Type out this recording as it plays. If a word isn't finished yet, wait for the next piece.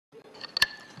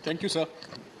Thank you, sir.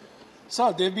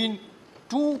 Sir, there have been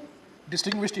two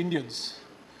distinguished Indians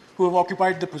who have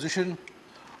occupied the position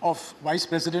of Vice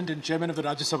President and Chairman of the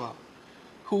Rajya Sabha,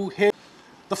 who hail.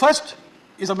 The first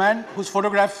is a man whose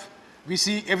photograph we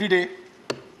see every day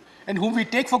and whom we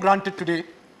take for granted today,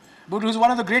 but who is one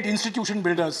of the great institution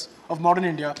builders of modern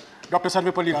India, Dr.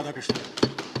 Sarvepalli Radhakrishnan.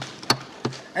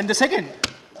 And the second,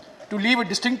 to leave a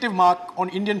distinctive mark on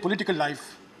Indian political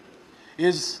life,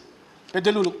 is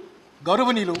Peddalulu,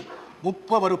 Gauravanilo,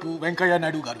 Muppa Varupu, Venkaya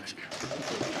Naidu Garu.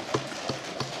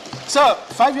 Sir,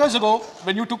 5 years ago,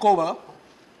 when you took over,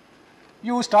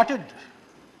 you started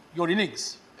your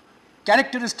innings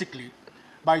characteristically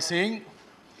by saying,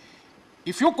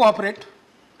 if you cooperate,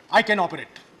 I can operate.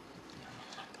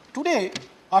 Today,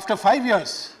 after 5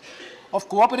 years of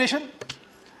cooperation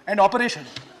and operation,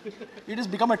 it has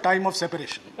become a time of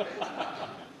separation.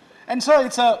 And so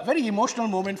it's a very emotional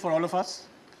moment for all of us,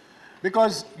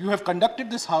 because you have conducted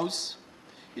this House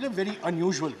in a very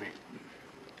unusual way.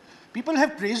 People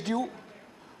have praised you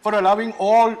for allowing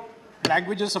all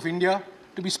languages of India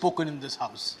to be spoken in this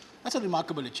House. That's a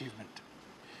remarkable achievement.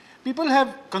 People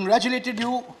have congratulated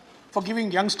you for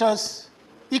giving youngsters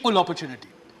equal opportunity.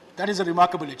 That is a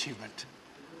remarkable achievement.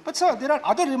 But sir, there are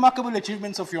other remarkable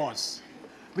achievements of yours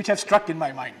which have struck in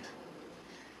my mind.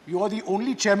 You are the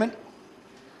only chairman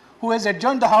who has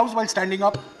adjourned the House while standing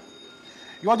up.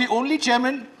 You are the only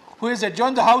chairman who has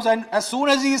adjourned the House and as soon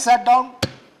as he is sat down.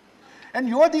 And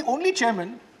you are the only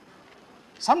chairman,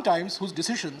 sometimes, whose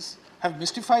decisions have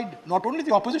mystified not only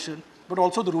the opposition, but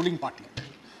also the ruling party.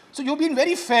 So you've been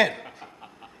very fair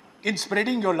in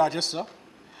spreading your largesse, sir.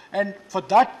 And for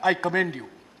that, I commend you.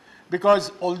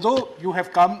 Because although you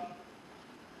have come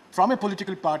from a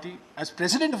political party, as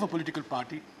president of a political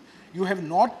party, you have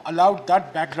not allowed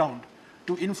that background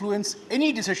to influence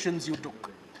any decisions you took.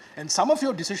 And some of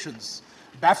your decisions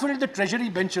baffled the treasury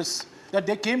benches that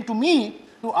they came to me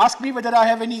to ask me whether I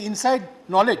have any inside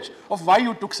knowledge of why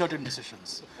you took certain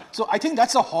decisions. So I think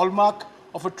that's a hallmark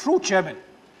of a true chairman,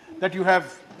 that you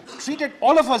have treated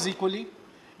all of us equally,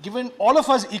 given all of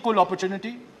us equal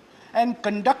opportunity, and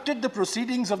conducted the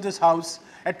proceedings of this House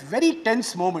at very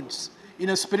tense moments in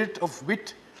a spirit of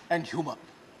wit and humor.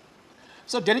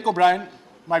 So Derek O'Brien,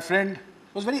 my friend,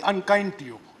 was very unkind to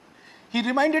you. He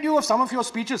reminded you of some of your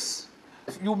speeches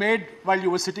you made while you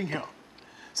were sitting here.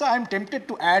 So I'm tempted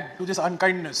to add to this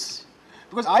unkindness,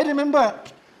 because I remember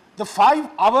the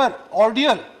 5-hour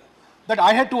ordeal that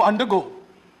I had to undergo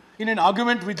in an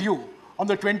argument with you on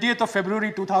the 20th of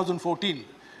February 2014,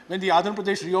 when the Andhra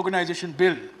Pradesh Reorganization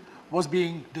Bill was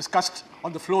being discussed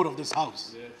on the floor of this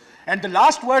House. Yes. And the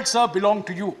last word, sir, belonged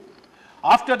to you.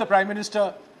 After the Prime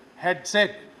Minister had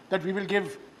said that we will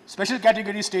give special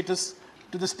category status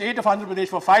to the state of Andhra Pradesh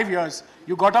for 5 years,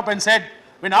 you got up and said,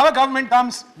 when our government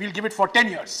comes, we'll give it for 10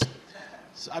 years.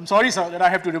 So I'm sorry, sir, that I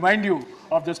have to remind you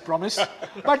of this promise.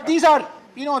 But these are,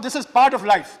 this is part of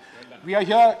life. We are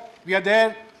here, we are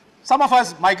there. Some of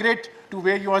us migrate to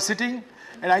where you are sitting.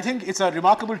 And I think it's a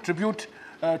remarkable tribute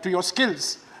to your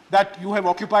skills that you have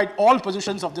occupied all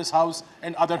positions of this House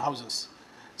and other houses.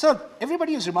 So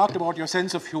everybody has remarked about your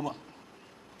sense of humor.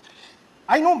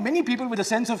 I know many people with a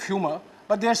sense of humor,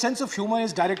 but their sense of humor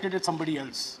is directed at somebody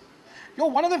else. You're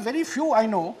one of the very few I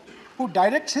know who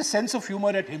directs his sense of humor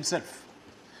at himself.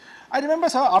 I remember,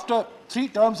 sir, after 3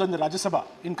 terms in the Rajya Sabha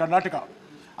in Karnataka,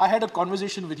 I had a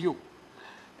conversation with you.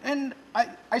 And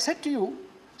I said to you,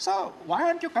 sir, why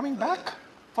aren't you coming back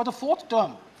for the 4th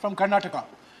term from Karnataka?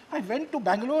 I went to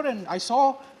Bangalore and I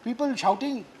saw people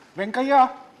shouting,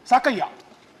 Venkaya Sakaya,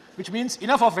 which means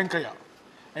enough of Venkaya.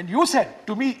 And you said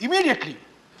to me immediately,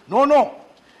 no,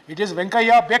 it is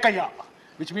Venkaya Bekaya,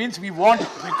 which means we want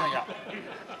Venkaya.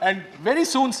 And very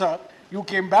soon, sir, you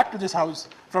came back to this House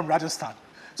from Rajasthan.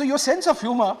 So your sense of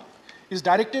humor is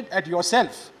directed at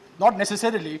yourself, not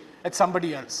necessarily at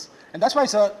somebody else. And that's why,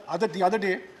 sir, the other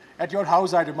day at your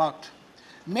house I remarked,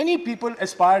 many people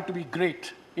aspire to be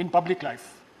great in public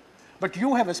life, but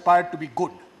you have aspired to be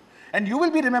good. And you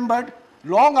will be remembered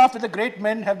long after the great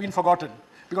men have been forgotten,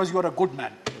 because you are a good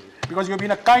man, because you have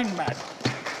been a kind man,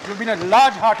 you have been a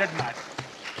large-hearted man.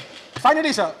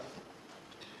 Finally, sir,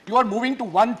 you are moving to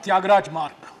 1 Tyagraj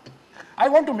mark. I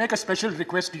want to make a special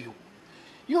request to you.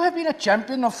 You have been a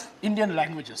champion of Indian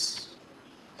languages.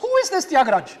 Who is this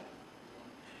Tyagraj?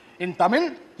 In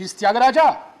Tamil, he is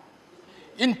Tyagaraja.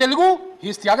 In Telugu, he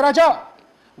is Tyagaraja.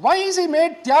 Why is he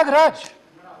made Tyagraj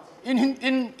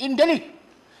in Delhi?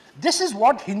 This is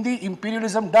what Hindi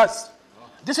imperialism does.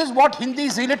 This is what Hindi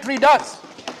zealotry does.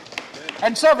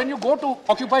 And sir, when you go to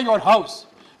occupy your house,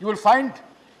 you will find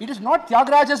it is not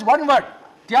Tyagraj as one word.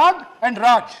 Tyag and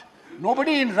Raj.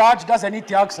 Nobody in Raj does any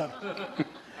Tyag, sir.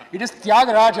 It is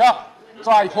Tyagaraja.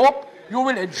 So I hope you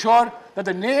will ensure that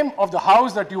the name of the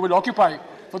house that you will occupy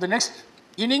for the next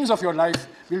innings of your life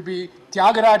will be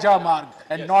Tyagaraja Marg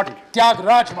and not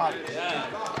Tyagraj Marg.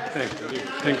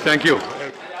 Thank you.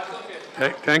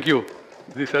 Thank you.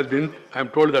 This has been, I'm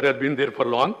told that has been there for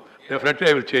long. Definitely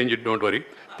I will change it, don't worry.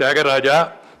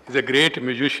 Tyagaraja is a great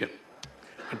musician.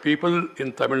 And people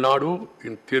in Tamil Nadu,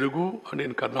 in Telugu and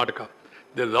in Karnataka,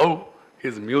 they love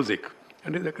his music.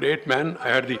 And he's a great man. I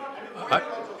had the,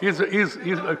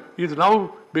 he's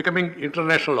now becoming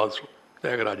international also,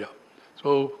 Tyagaraja.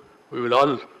 So we will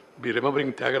all be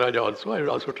remembering Tyagaraja also. I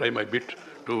will also try my bit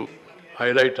to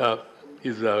highlight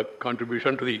his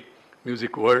contribution to the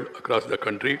music world across the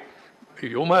country.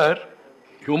 Humor,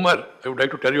 I would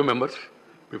like to tell you members,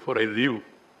 before I leave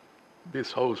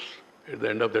this house at the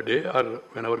end of the day, or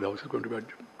whenever the house is going to be,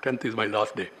 10th is my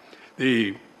last day.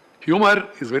 The humor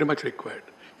is very much required.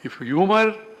 If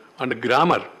humor and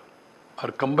grammar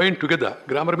are combined together,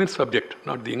 grammar means subject,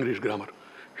 not the English grammar.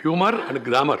 Humor and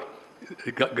grammar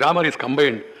is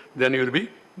combined, then you will be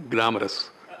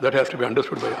glamorous. That has to be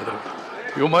understood by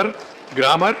others. Humor,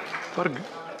 grammar, or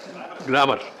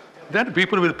glamour. Then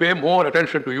people will pay more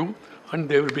attention to you and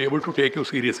they will be able to take you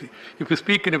seriously. If you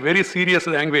speak in a very serious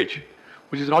language,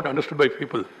 which is not understood by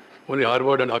people, only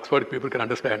Harvard and Oxford people can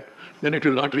understand, then it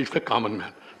will not reach the common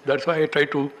man. That's why I try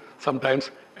to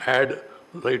sometimes add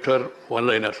lighter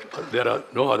one-liners. There are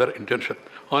no other intention.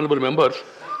 Honorable members,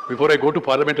 before I go to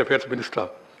Parliament Affairs Minister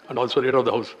and also Leader of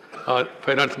the House,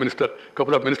 Finance Minister, a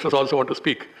couple of ministers also want to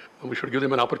speak. We should give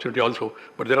them an opportunity also.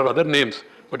 But there are other names.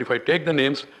 But if I take the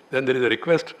names, then there is a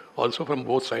request also from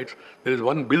both sides. There is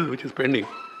one bill which is pending,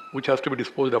 which has to be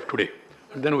disposed of today.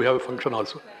 And then we have a function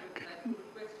also. Okay.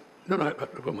 No,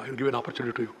 I'll give an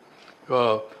opportunity to you.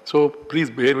 So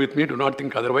please bear with me. Do not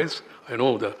think otherwise. I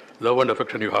know the love and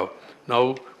affection you have.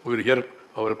 Now we will hear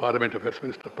our Parliament Affairs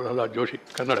Minister, Prahalad Joshi,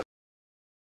 Kannada.